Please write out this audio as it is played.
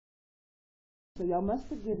so y'all must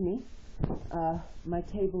forgive me. My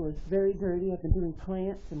table is very dirty. I've been doing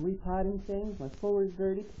plants and repotting things. My floor is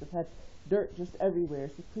dirty because I've had dirt just everywhere,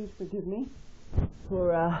 so please forgive me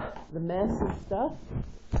for the mess and stuff.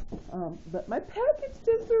 But my package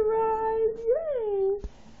just arrived. Yay!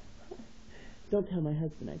 Don't tell my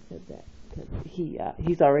husband I said that, because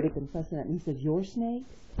he's already been fussing at me. He says, "Your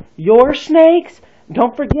snakes? Your snakes?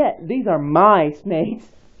 Don't forget, these are my snakes."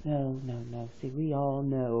 No. See, we all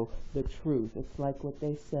know the truth. It's like what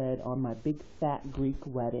they said on my big fat Greek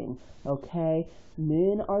wedding, okay?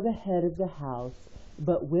 Men are the head of the house,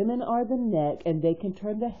 but women are the neck, and they can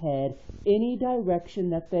turn the head any direction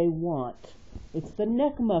that they want. It's the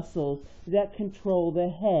neck muscles that control the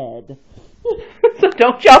head. So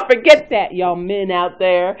don't y'all forget that, y'all men out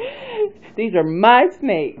there. These are my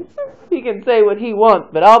snakes. He can say what he wants,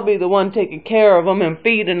 but I'll be the one taking care of them and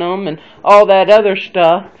feeding them and all that other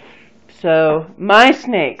stuff. So, my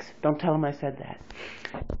snakes. Don't tell him I said that.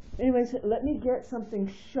 Anyways, let me get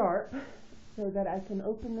something sharp so that I can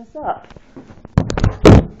open this up.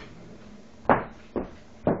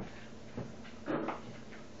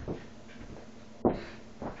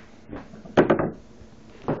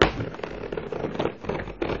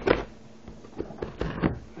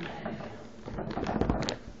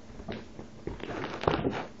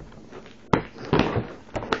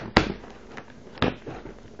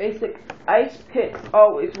 Basic ice pick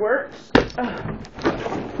always works.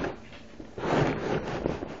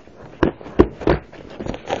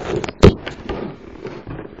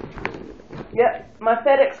 Yep, my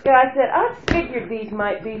FedEx guy said, "I figured these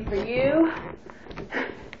might be for you."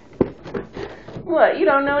 What, you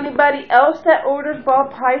don't know anybody else that orders ball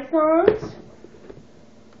pythons?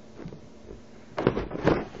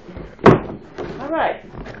 Alright,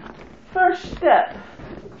 first step.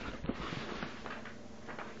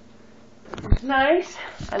 It's nice.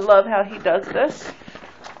 I love how he does this.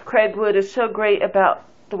 Craig Wood is so great about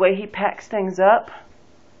the way he packs things up.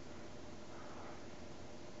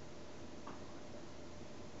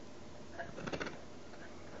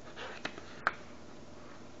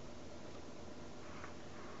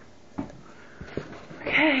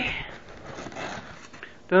 Okay.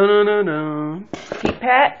 Dun-dun-dun-dun. Heat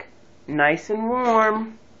pack, nice and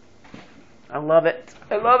warm. I love it.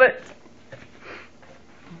 I love it.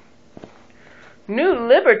 New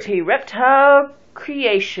Liberty Reptile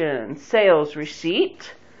Creation sales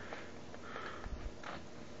receipt.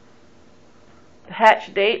 The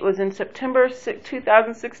hatch date was in September 6,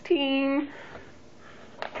 2016.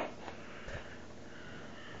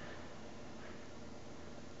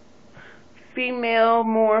 Female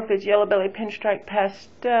morph is yellow belly pinstripe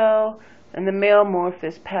pastel, and the male morph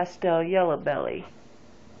is pastel yellow belly.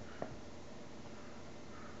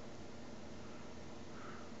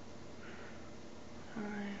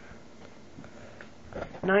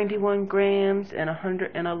 91 grams and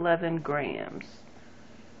 111 grams.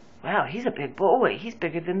 Wow, he's a big boy. He's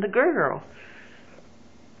bigger than the girl.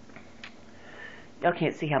 Y'all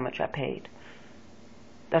can't see how much I paid.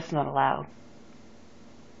 That's not allowed.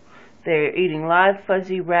 They're eating live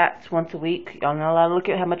fuzzy rats once a week. Y'all not allowed to look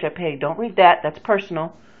at how much I paid. Don't read that. That's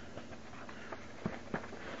personal.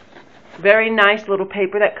 Very nice little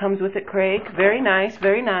paper that comes with it, Craig. Very nice,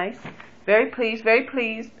 very nice. Very pleased, very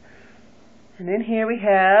pleased. And then here we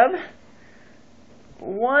have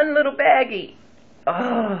one little baggie.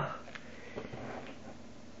 Oh.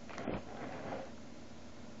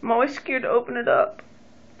 I'm always scared to open it up.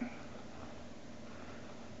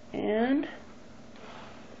 And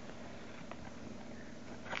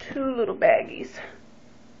two little baggies.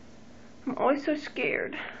 I'm always so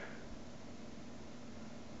scared.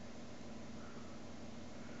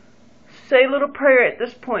 Say a little prayer at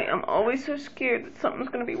this point. I'm always so scared that something's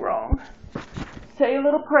going to be wrong. Say a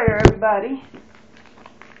little prayer, everybody.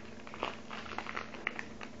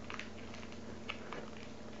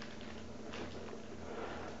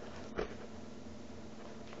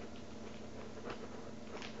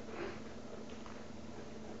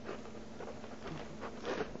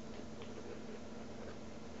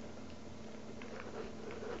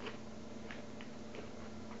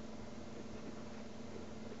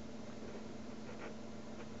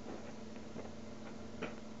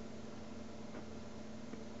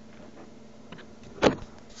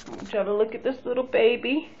 Try to look at this little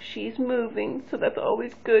baby. She's moving, so that's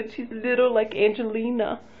always good. She's little like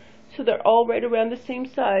Angelina. So they're all right around the same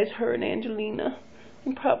size, her and Angelina.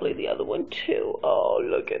 And probably the other one too. Oh,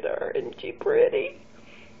 look at her. Isn't she pretty?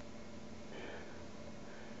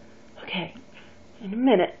 Okay, in a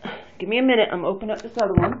minute. Give me a minute. I'm opening up this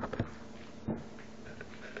other one.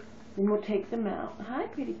 Then we'll take them out. Hi,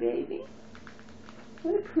 pretty baby.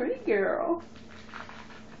 What a pretty girl.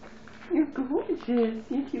 You're gorgeous.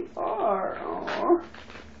 Yes, you are. Aww.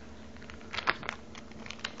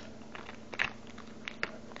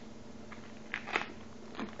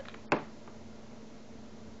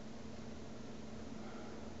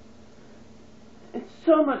 It's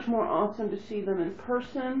so much more awesome to see them in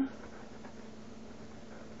person.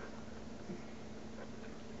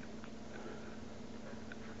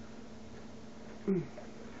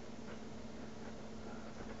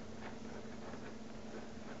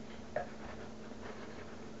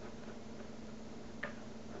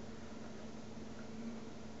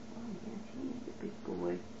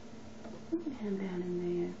 Look at him down in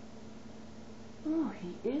there. Oh,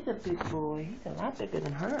 he is a big boy. He's a lot bigger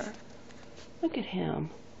than her. Look at him.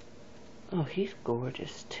 Oh, he's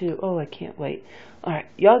gorgeous too. Oh, I can't wait. Alright,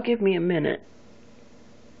 y'all give me a minute.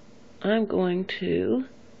 I'm going to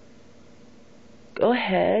go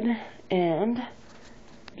ahead and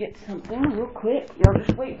get something real quick. Y'all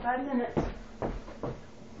just wait 5 minutes.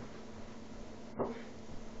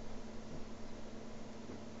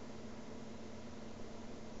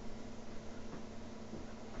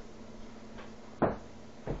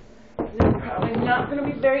 They're probably not going to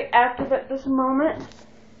be very active at this moment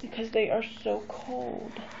because they are so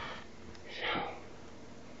cold. So,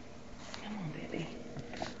 come on, baby.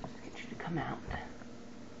 Get you to come out.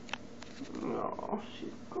 Oh, she's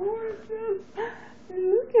gorgeous.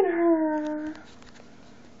 Look at her.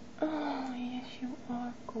 Oh, yes, you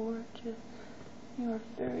are gorgeous. You are a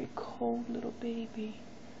very cold little baby.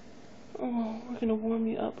 Oh, we're going to warm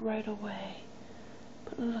you up right away.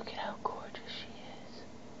 But look at how gorgeous she is.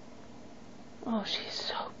 Oh, she's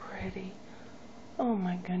so pretty. Oh,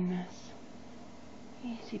 my goodness.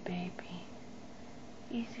 Easy, baby.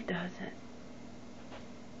 Easy does it.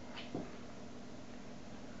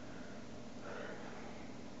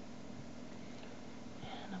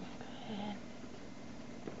 And I'm going to go ahead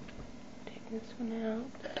and take this one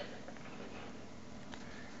out.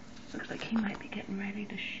 Looks like he might be getting ready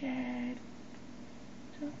to shed.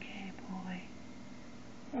 It's okay, boy.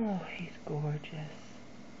 Oh, he's gorgeous.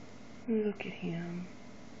 Look at him.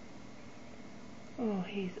 Oh,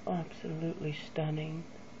 he's absolutely stunning.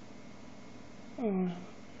 Oh,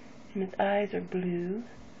 and his eyes are blue,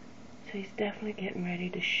 so he's definitely getting ready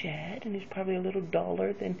to shed, and he's probably a little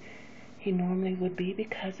duller than he normally would be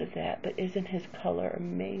because of that, but isn't his color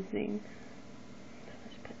amazing? So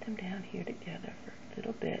let's put them down here together for a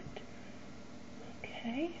little bit.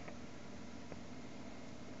 Okay.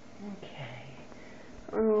 Okay.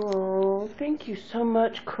 Oh, thank you so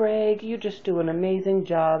much, Craig. You just do an amazing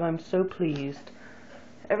job. I'm so pleased.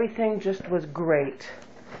 Everything just was great.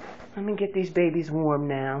 Let me get these babies warm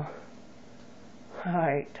now.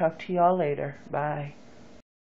 Alright, talk to y'all later. Bye.